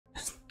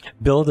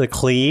Build a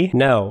Klee?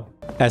 No.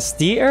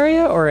 SD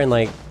area or in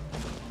like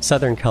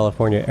Southern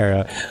California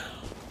area?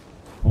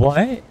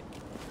 What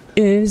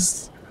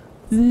is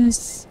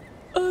this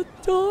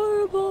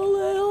adorable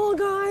little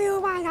guy? Oh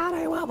my god,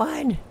 I want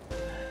one!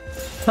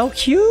 How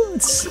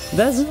cute!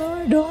 That's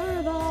so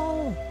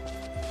adorable!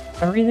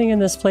 Everything in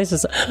this place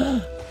is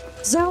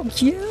so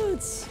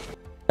cute!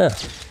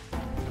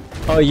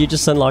 Oh, you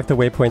just unlocked the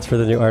waypoints for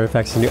the new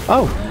artifacts and new—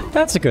 oh!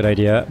 That's a good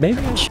idea. Maybe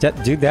I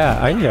should do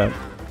that. I need to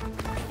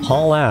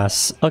haul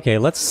ass. Okay,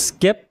 let's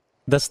skip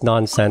this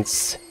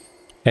nonsense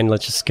and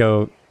let's just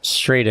go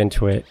straight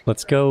into it.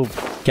 Let's go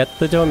get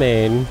the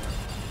domain.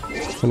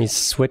 Let me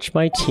switch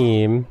my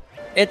team.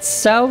 It's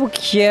so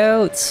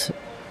cute!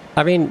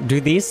 I mean, do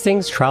these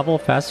things travel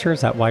faster?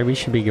 Is that why we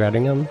should be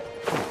getting them?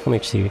 Let me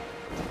see.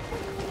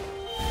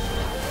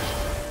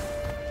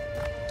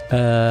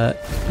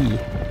 E.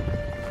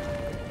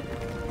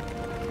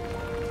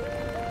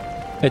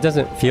 It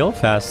doesn't feel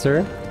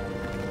faster.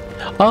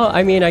 Oh,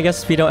 I mean, I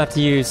guess we don't have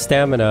to use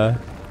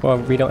stamina. Well,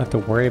 we don't have to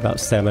worry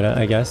about stamina,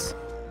 I guess.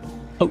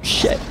 Oh,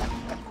 shit.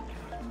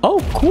 Oh,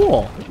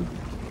 cool.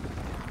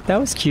 That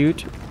was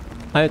cute.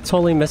 I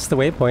totally missed the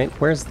waypoint.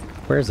 Where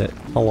is it?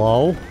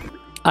 Hello?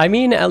 I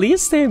mean, at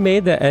least they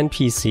made the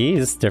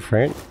NPCs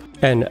different.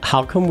 And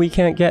how come we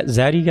can't get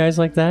zaddy guys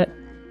like that?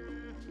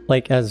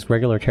 Like, as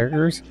regular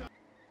characters?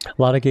 A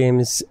lot of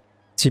games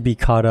to be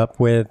caught up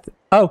with.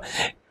 Oh,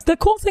 the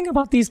cool thing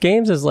about these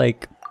games is,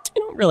 like,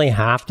 you don't really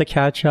have to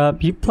catch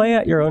up. You play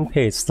at your own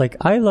pace. Like,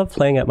 I love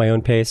playing at my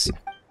own pace.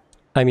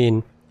 I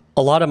mean,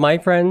 a lot of my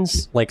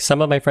friends, like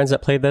some of my friends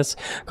that played this,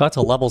 got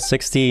to level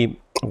 60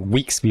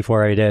 weeks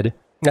before I did.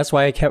 That's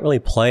why I can't really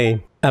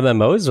play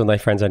MMOs with my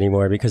friends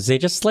anymore, because they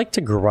just like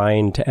to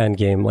grind to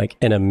endgame like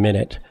in a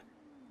minute.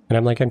 And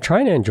I'm like, I'm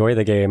trying to enjoy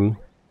the game.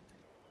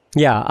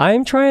 Yeah,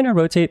 I'm trying to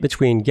rotate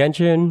between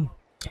Genshin,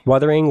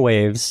 Wuthering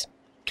Waves,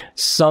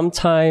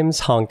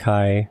 sometimes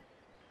Honkai.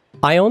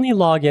 I only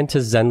log into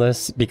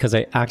Zenless because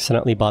I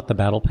accidentally bought the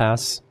Battle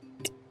Pass.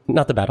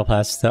 Not the Battle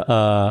Pass,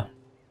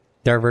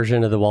 their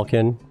version of the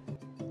Vulcan.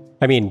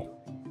 I mean,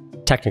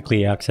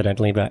 technically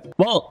accidentally, but...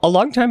 well, a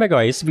long time ago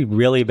I used to be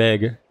really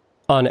big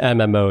on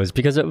MMOs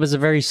because it was a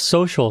very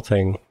social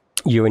thing.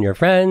 You and your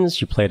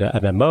friends, you played at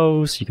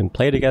MMOs, you can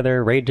play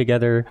together, raid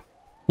together,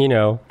 you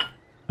know.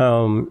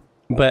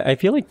 But I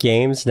feel like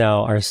games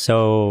now are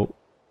so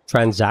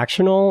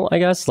transactional, I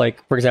guess.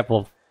 Like, for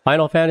example,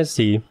 Final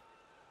Fantasy,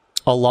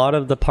 a lot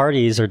of the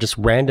parties are just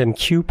random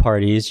queue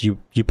parties. You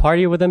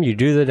party with them, you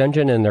do the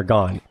dungeon, and they're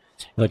gone.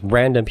 Like,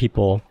 random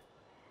people.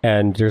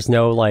 And there's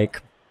no,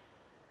 like...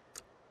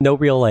 no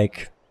real,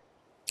 like,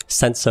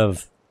 sense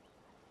of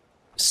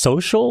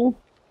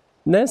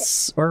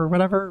socialness or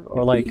whatever,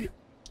 or like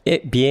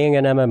it being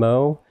an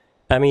MMO.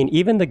 I mean,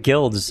 even the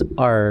guilds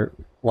are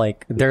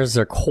like, there's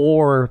their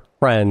core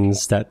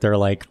friends that they're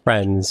like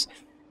friends,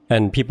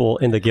 and people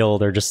in the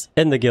guild are just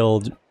in the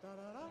guild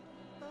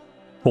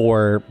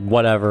for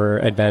whatever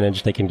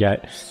advantage they can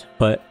get,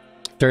 but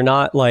they're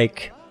not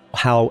like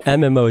how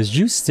MMOs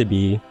used to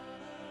be,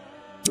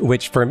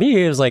 which for me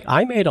is like,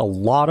 I made a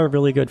lot of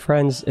really good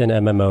friends in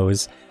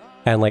MMOs.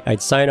 And like,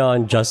 I'd sign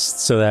on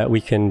just so that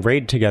we can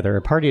raid together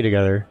or party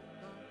together.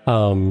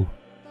 And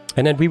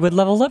then we would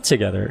level up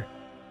together.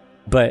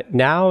 But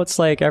now it's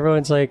like,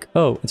 everyone's like,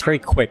 oh, it's very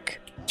quick.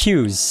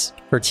 Queues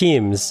for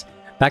teams.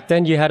 Back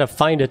then you had to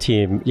find a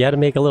team. You had to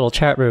make a little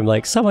chat room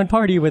like, someone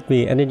party with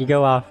me. And then you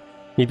go off,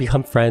 you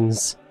become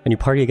friends, and you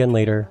party again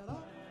later.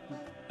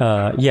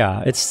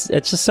 Yeah, it's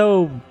just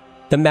so...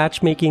 the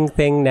matchmaking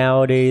thing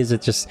nowadays,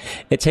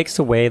 it takes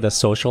away the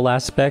social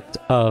aspect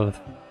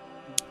of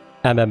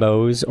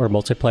MMOs or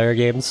multiplayer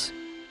games.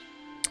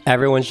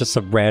 Everyone's just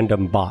a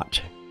random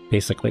bot,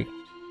 basically.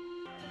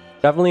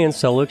 Definitely in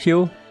solo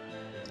queue,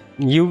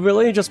 you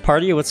really just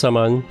party with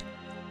someone.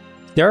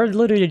 They're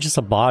literally just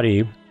a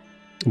body,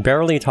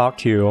 barely talk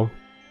to you,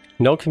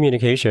 no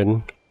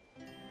communication.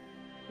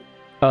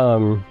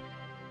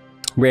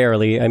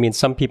 Rarely. I mean,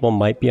 some people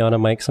might be on a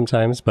mic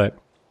sometimes, but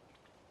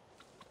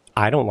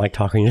I don't like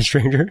talking to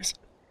strangers,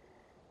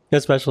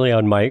 especially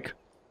on mic.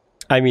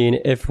 I mean,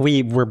 if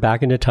we were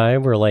back into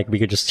time where like we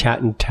could just chat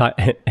in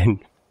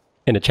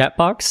a chat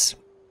box,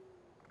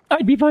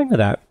 I'd be fine with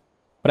that.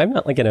 But I'm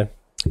not like in a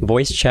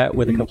voice chat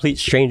with a complete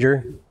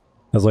stranger.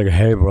 I was like,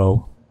 hey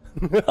bro.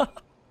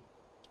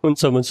 When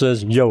someone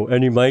says, yo,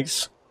 any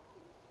mics?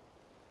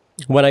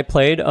 When I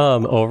played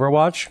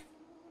Overwatch,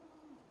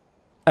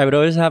 I would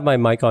always have my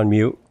mic on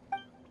mute.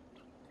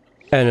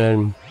 And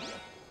then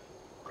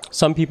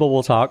some people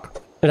will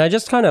talk, and I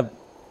just kind of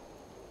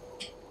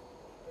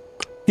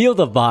feel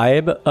the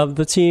vibe of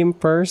the team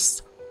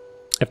first.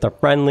 If they're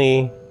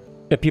friendly,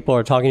 if people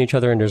are talking to each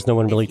other and there's no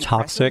one really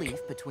toxic,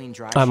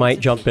 I might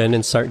jump in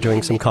and start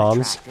doing some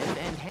comms.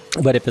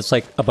 But if it's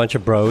like a bunch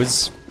of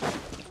bros,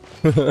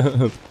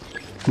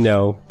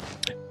 no.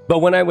 But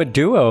when I would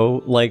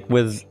duo, like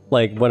with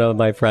like one of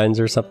my friends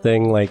or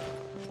something, like,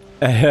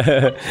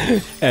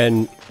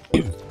 and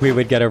we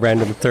would get a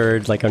random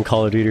third, like on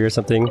Call of Duty or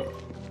something,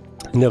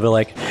 and they'll be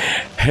like,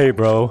 hey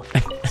bro,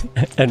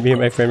 and me and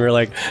my friend were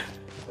like,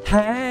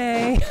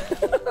 Hey!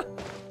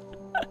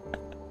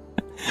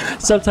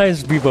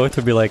 Sometimes we both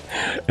would be like,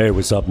 hey,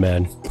 what's up,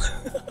 man?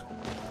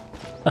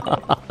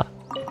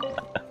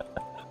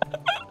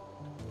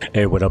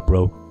 Hey, what up,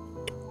 bro?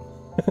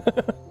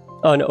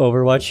 On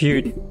Overwatch,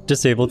 you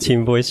disable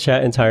team voice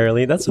chat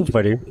entirely. That's so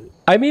funny.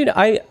 I mean,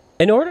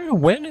 in order to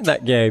win in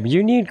that game,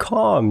 you need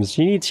comms,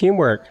 you need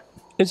teamwork.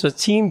 It's a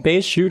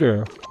team-based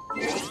shooter.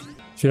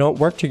 If you don't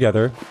work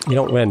together, you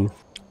don't win.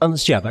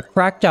 Unless you have a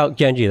cracked out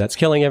Genji that's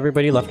killing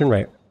everybody left and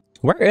right.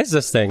 Where is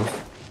this thing?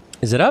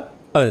 Is it up?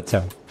 Oh, it's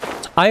down.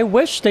 I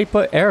wish they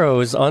put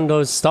arrows on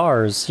those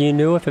stars so you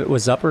knew if it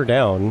was up or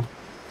down.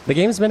 The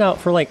game's been out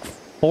for like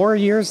 4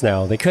 years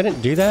now. They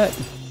couldn't do that.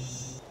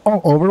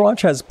 Oh,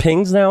 Overwatch has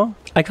pings now?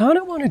 I kind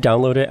of want to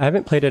download it. I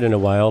haven't played it in a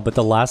while, but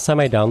the last time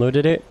I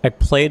downloaded it, I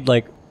played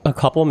like a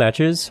couple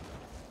matches,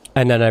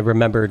 and then I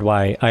remembered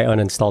why I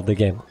uninstalled the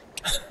game.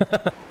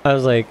 I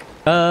was like,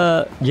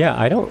 yeah,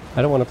 I don't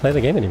want to play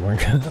the game anymore.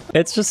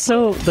 It's just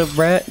so,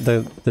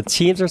 the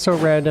teams are so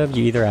random.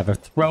 You either have a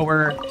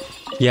thrower,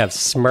 you have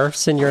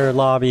Smurfs in your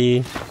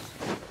lobby.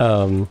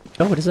 Oh,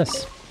 what is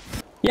this?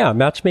 Yeah,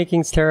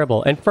 matchmaking's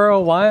terrible. And for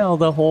a while,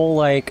 the whole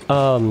like,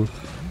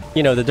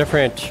 you know, the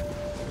different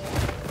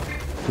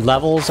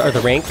levels are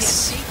the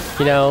ranks,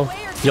 you know,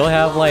 you'll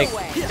have like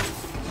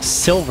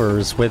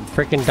silvers with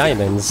freaking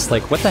diamonds.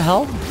 Like, what the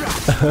hell?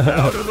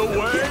 Out of the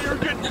way, you're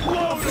getting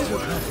loaded.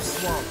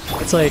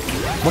 It's like,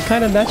 what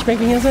kind of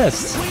matchmaking is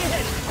this?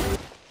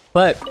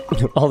 But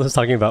all this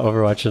talking about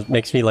Overwatch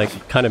makes me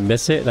like kind of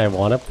miss it and I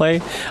want to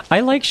play. I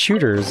like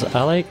shooters.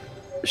 I like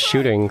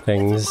shooting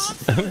things.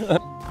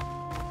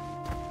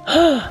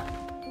 Oh,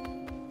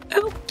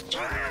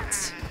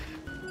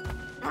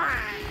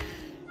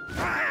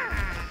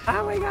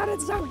 oh my god,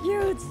 it's so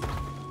cute!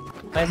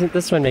 Why isn't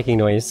this one making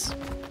noise?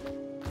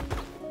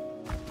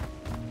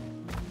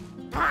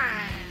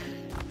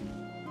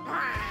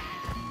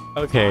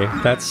 Okay,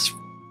 that's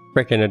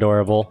freaking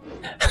adorable.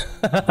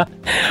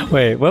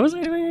 Wait, what was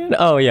I doing again?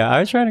 Oh yeah, I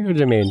was trying to go to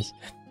domains.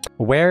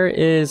 Where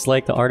is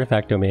like the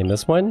artifact domain?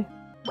 This one?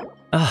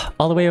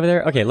 All the way over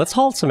there? Okay, let's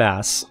haul some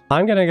ass.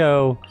 I'm gonna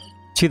go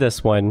to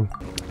this one.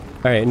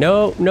 Alright,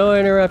 no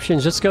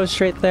interruptions, just go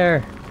straight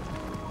there.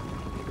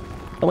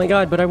 Oh my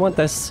god, but I want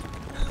this.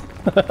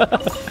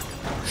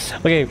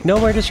 Okay, no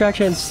more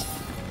distractions.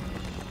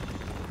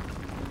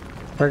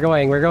 We're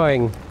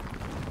going.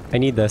 I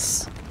need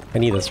this. I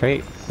need this,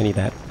 right? I need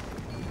that.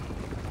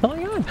 Oh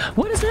my god,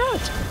 what is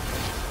that?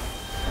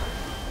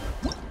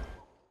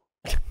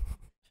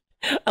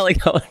 I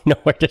like how no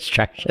more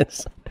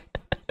distractions.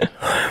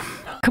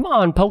 Come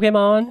on,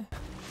 Pokemon!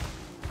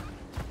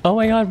 Oh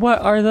my god, what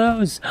are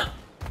those?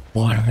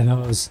 What are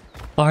those?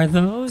 Are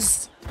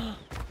those?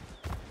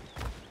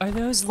 Are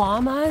those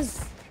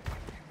llamas?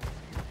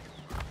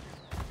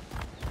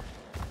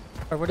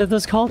 Or what are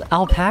those called?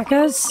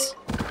 Alpacas?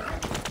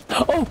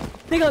 Oh,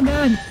 they got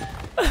mad!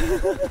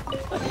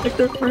 I took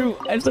their fruit.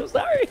 I'm so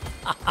sorry.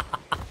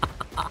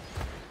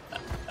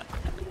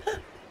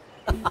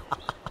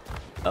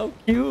 Oh,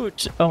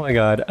 cute. Oh my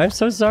god. I'm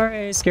so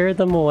sorry I scared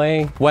them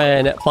away.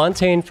 When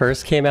Fontaine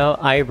first came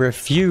out, I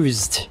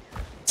refused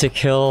to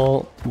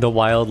kill the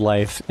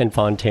wildlife in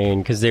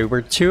Fontaine because they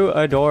were too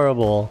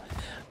adorable.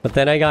 But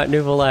then I got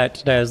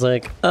Nouvelette and I was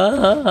like,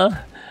 I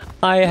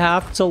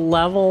have to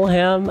level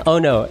him. Oh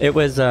no, it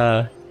was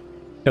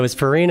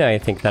Farina, I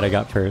think, that I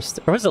got first.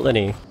 Or was it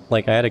Linny?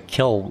 Like, I had to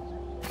kill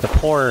the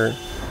poor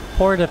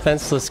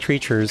defenseless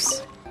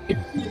creatures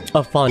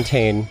of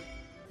Fontaine.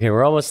 Okay,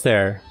 we're almost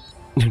there.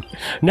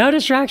 No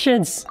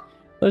distractions!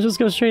 Let's just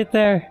go straight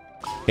there.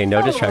 Okay,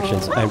 no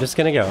distractions. I'm just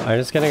gonna go.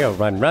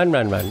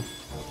 Run.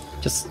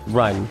 Just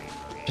run.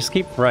 Just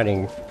keep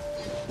running.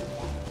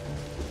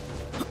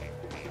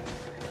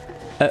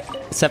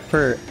 Except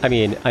for, I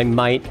mean, I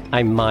might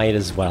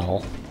as well.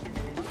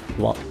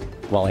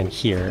 While I'm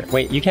here.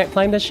 Wait, you can't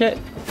climb this shit?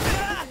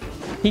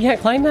 You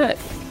can't climb that?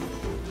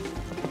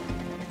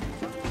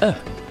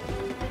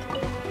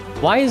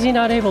 Why is he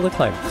not able to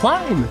climb?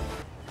 Climb!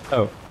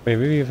 Oh, wait,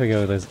 maybe if I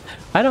go with this.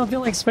 I don't feel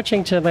like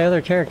switching to my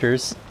other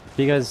characters,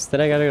 because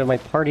then I gotta go to my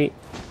party.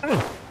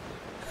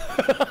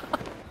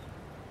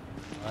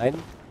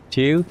 1,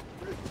 2.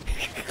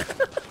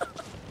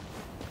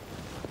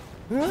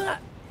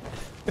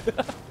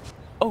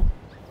 Oh!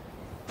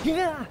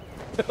 Yeah!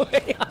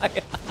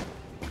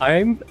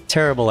 I'm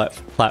terrible at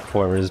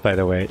platformers, by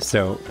the way,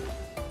 so...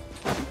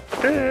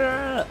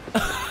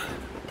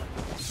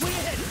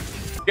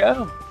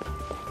 Go!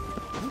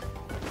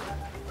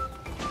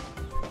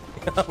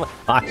 Oh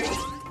my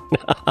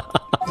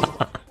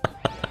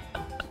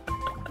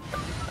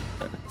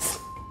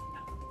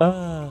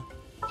god.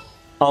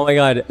 Oh my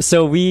god,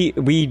 so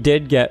we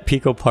did get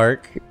Pico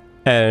Park,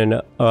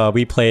 and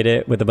we played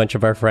it with a bunch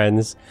of our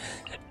friends,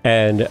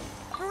 and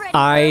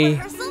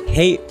I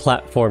hate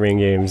platforming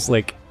games.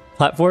 Like,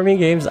 platforming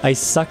games I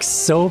suck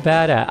so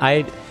bad at.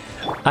 I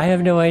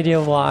have no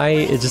idea why.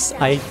 It's just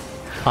I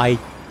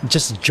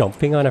just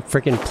jumping on a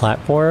freaking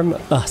platform.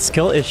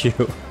 Skill issue.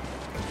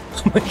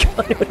 Oh my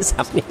god, what is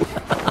happening?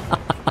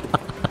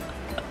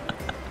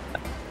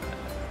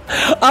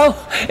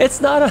 Oh,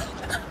 it's not a...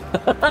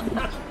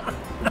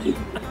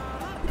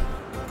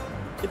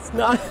 It's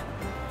not...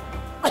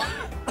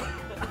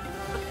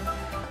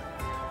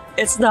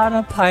 It's not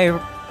a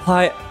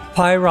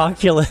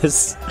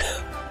pyroculus.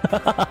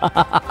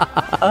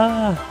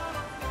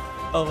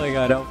 Oh my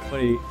god, how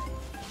funny.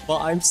 Well,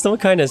 I'm still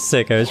kind of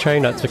sick. I was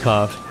trying not to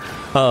cough.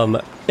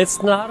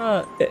 It's not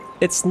a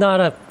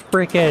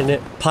freaking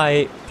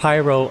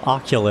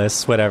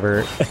pyrooculus,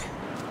 whatever.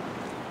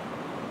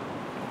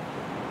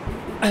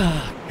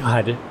 Oh,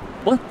 god.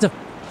 What the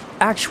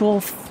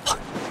actual fuck?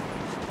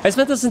 I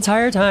spent this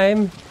entire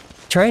time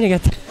trying to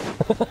get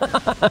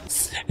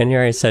and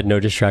here I said no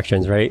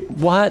distractions, right?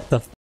 What the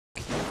f.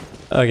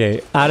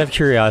 Okay, out of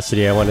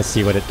curiosity, I want to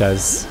see what it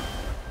does.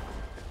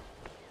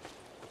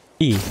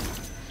 E.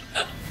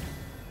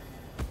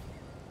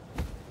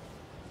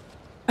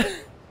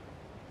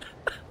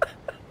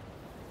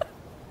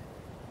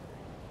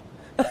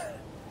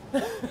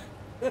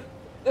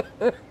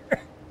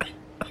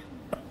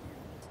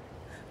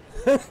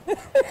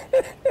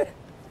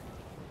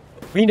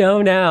 We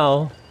know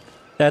now.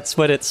 That's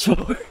what it's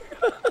for.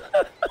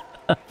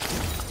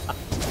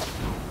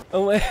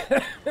 Oh my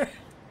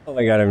oh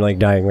my god, I'm like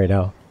dying right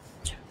now.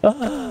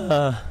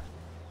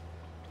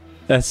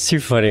 That's too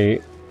funny.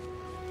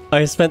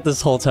 I spent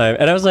this whole time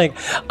and I was like,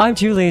 I'm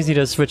too lazy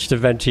to switch to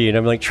Venti, and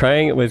I'm like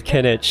trying it with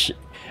Kinich.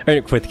 Or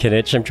with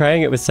Kinich, I'm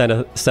trying it with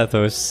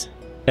Sethos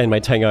and my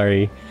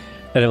Tangari.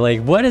 And I'm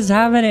like, what is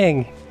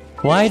happening?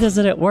 Why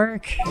doesn't it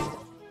work?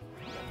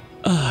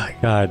 Oh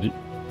god.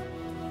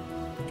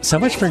 So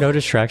much for no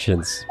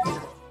distractions.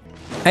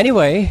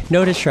 Anyway,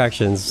 no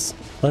distractions.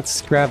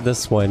 Let's grab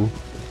this one.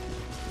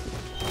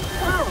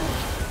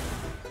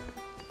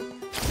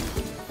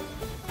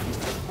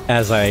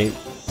 As I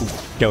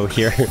go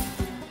here.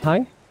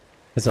 Hi?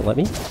 Does it let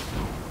me?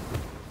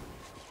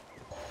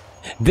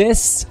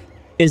 This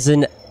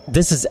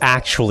is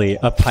actually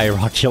a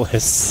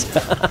pyroculus.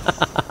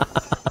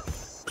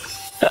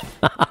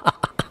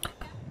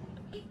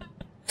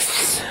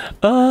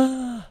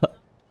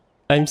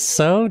 I'm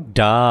so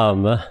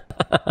dumb. I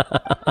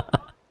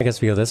guess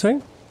we go this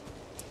way?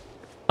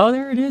 Oh,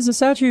 there it is, a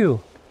statue!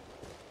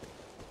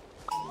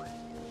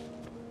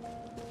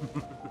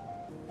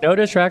 No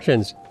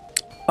distractions.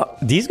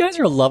 These guys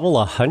are level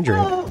 100.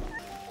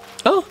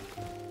 Oh!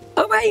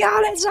 Oh my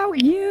god, it's so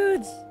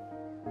cute!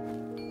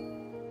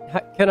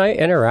 Can I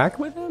interact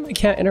with them? I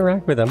can't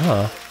interact with them,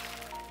 huh?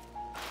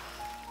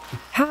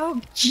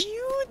 How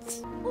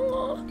cute!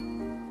 Oh,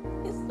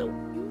 it's so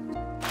cute.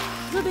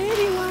 The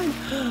baby one!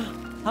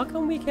 How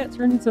come we can't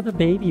turn into the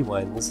baby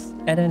ones?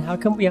 And then how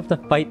come we have to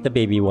fight the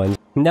baby ones?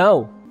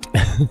 No!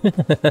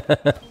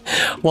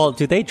 Well,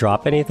 do they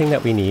drop anything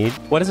that we need?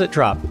 What does it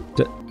drop?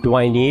 Do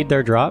I need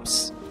their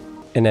drops?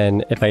 And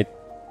then if I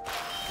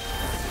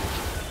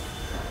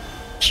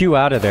Q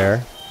out of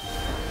there,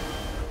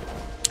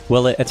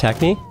 will it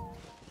attack me?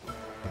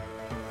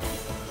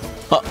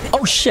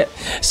 Oh shit!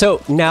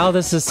 So now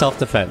this is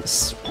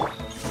self-defense.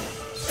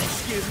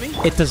 Excuse me?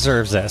 It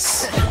deserves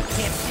this.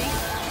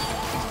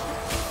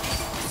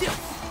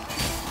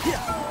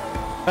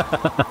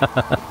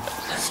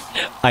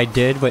 I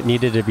did what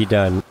needed to be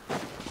done.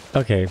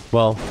 Okay,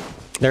 well,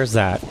 there's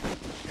that.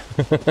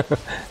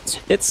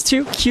 It's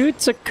too cute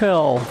to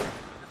kill.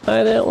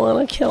 I didn't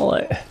want to kill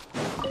it.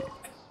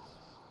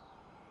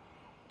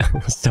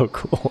 So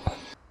cool.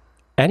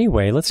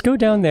 Anyway, let's go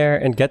down there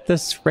and get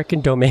this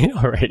frickin' domain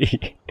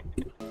already.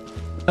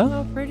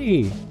 Oh,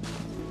 pretty.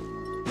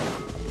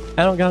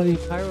 I don't got any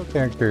pyro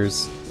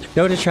characters.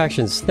 No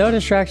distractions. No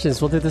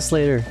distractions. We'll do this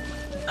later.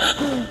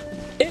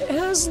 It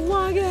has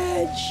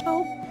luggage.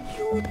 How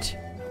cute.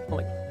 Oh,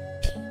 my.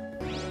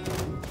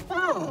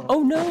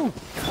 Oh no.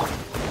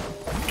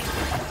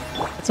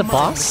 It's a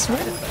boss?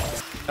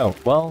 Oh,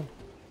 well,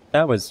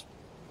 that was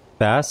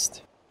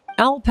fast.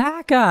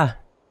 Alpaca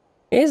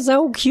is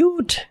so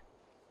cute.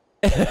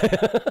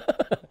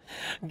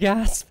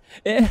 Gasp.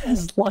 It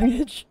has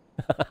luggage.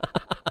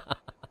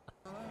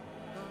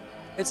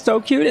 It's so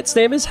cute. Its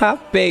name is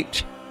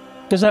Half-Baked.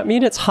 Does that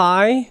mean it's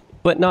high,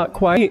 but not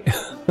quite?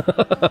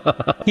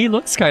 He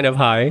looks kind of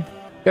high.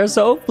 They're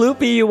so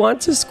floopy, you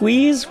want to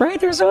squeeze, right?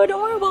 They're so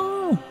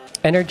adorable.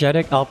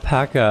 Energetic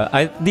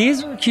alpaca.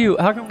 These are cute.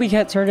 How come we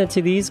can't turn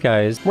into these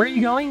guys? Where are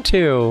you going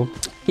to?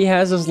 He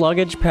has his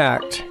luggage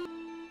packed.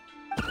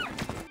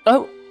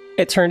 Oh,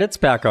 it turned its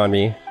back on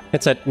me.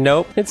 It said,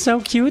 nope. It's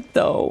so cute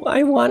though.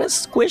 I want to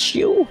squish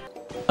you.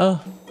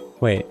 Oh,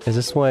 wait, is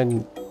this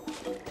one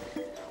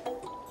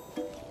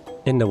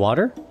in the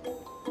water?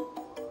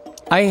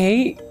 I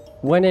hate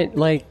when it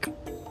like,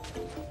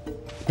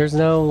 there's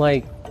no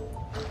like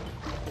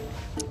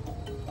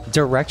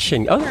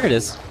direction. Oh, there it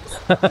is.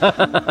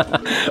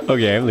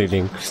 Okay, I'm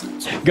leaving.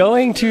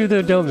 Going to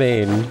the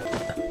domain.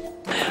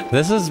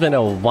 This has been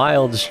a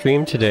wild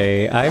stream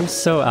today. I'm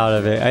so out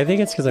of it. I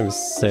think it's because I'm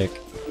sick.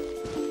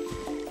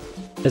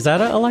 Is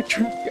that an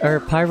electric or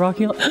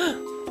pyroculus?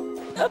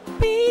 A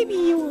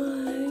baby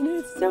one!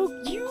 It's so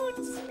cute!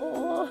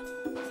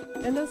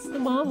 Aww. And that's the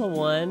mama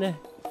one.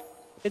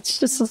 It's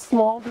just a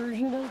small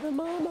version of the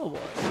mama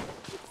one.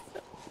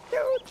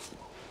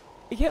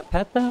 You can't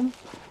pet them?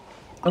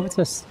 Oh, what's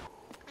this?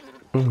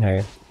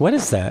 Okay. What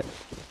is that?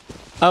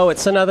 Oh,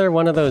 it's another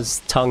one of those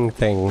tongue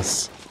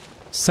things.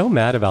 So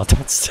mad about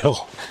that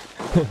still.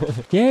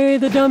 Yay,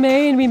 the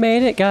domain! We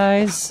made it,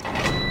 guys!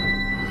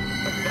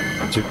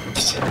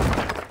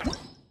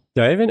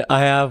 Do I even? I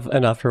have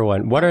enough for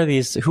one. What are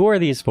these? Who are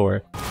these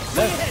for?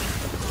 I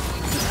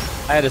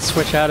had to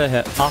switch out of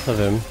off of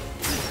him.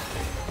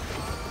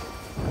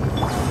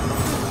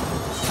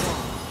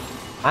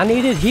 I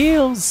needed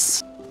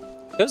heals!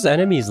 Those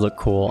enemies look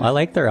cool. I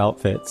like their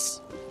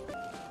outfits.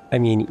 I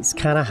mean, he's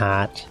kind of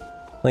hot.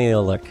 Let me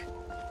look.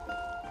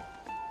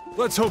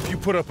 Let's hope you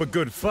put up a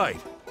good fight.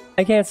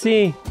 I can't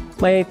see.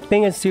 My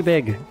thing is too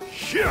big.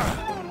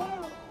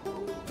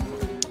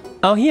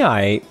 Oh, he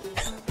alright.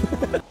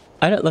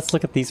 I don't. Let's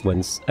look at these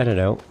ones. I don't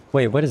know.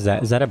 Wait, what is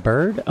that? Is that a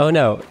bird? Oh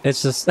no,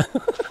 it's just.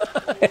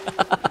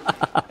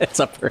 It's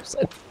a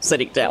person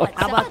sitting down.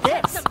 How about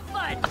this?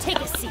 Take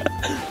a seat.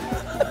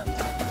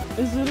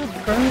 Is it a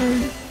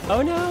bird?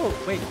 Oh no!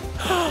 Wait.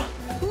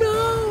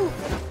 No!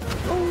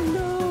 Oh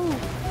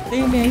no!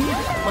 They made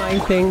my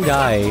thing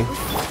die.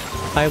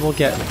 I will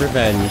get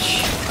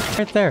revenge.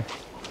 Right there.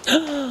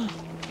 Oh,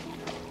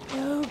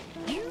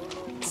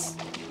 cute.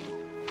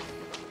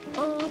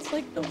 Oh, it's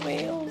like the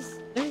whales.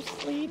 They're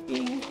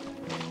sleeping.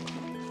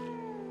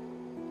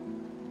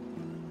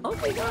 Oh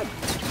my god!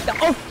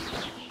 Oh!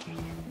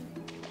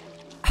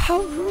 How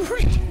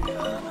rude!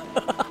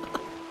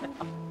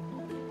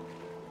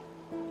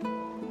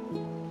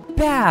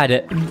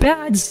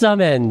 Bad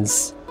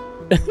summons!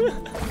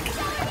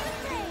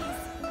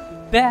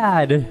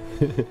 Bad!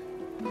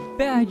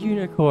 Bad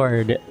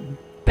unicorn!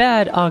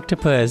 Bad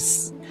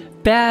octopus!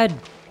 Bad...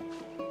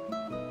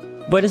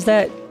 What is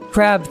that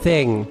crab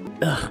thing?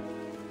 Ugh.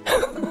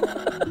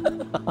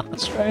 I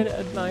was trying to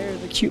admire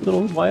the cute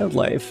little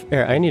wildlife.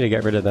 Here, I need to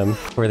get rid of them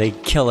before they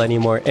kill any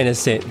more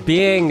innocent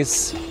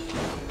beings!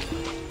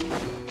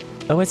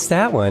 Oh, what's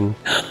that one?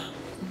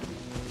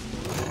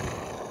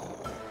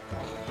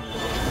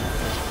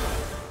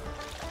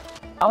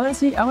 I wanna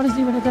see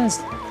what it does.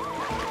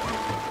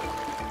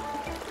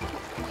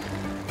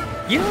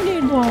 You don't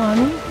need more on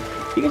me.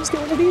 You can just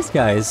get one of these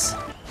guys.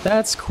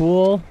 That's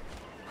cool.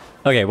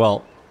 Okay,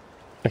 well,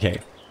 okay.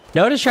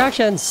 No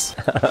distractions.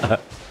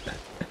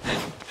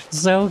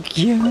 So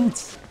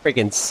cute.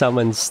 Freaking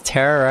summons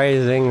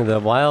terrorizing the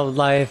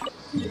wildlife.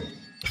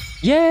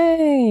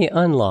 Yay!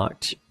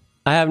 Unlocked.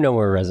 I have no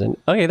more resin.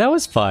 Okay, that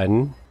was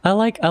fun. I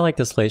like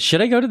this place.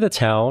 Should I go to the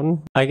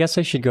town? I guess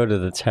I should go to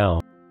the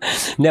town.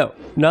 No,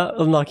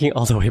 not unlocking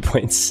all the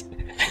waypoints.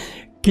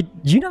 Could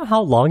you know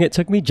how long it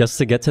took me just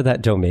to get to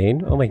that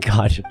domain? Oh my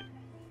god.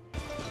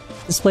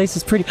 This place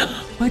is pretty...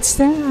 What's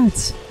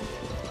that?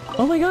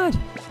 Oh my god.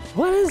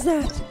 What is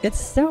that?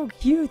 It's so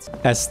cute.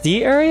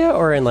 SD area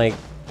or in like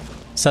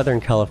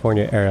Southern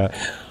California area?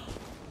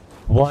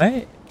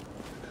 What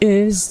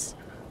is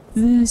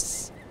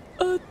this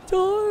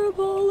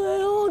adorable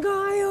little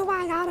guy? Oh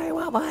my god, I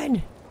want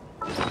one.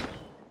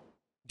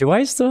 Do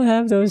I still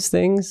have those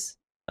things?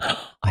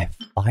 I have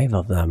 5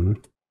 of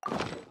them. I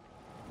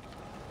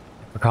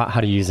forgot how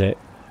to use it.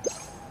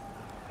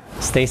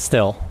 Stay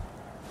still.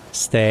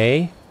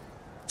 Stay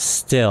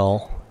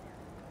still.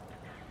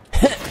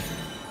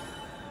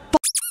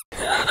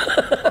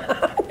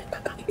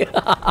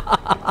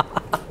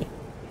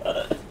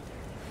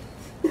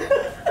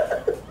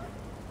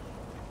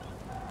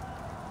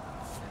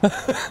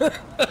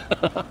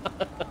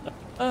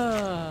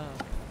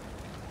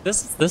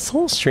 This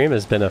whole stream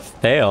has been a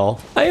fail.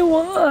 I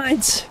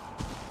want.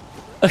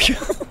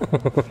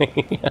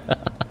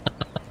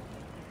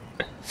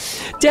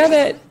 Damn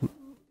it!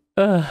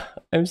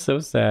 I'm so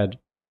sad.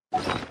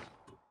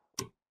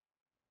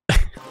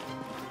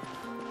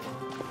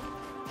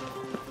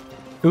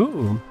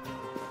 Ooh.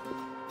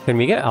 Can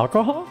we get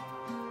alcohol?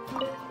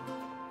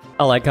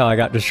 I like how I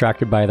got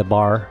distracted by the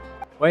bar.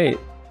 Wait.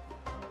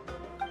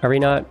 Are we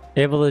not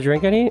able to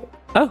drink any?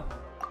 Oh!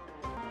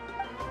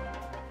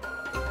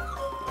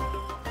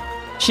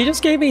 She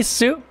just gave me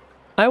soup?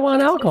 I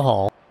want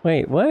alcohol.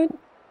 Wait, what?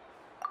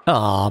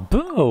 Aw,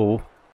 boo!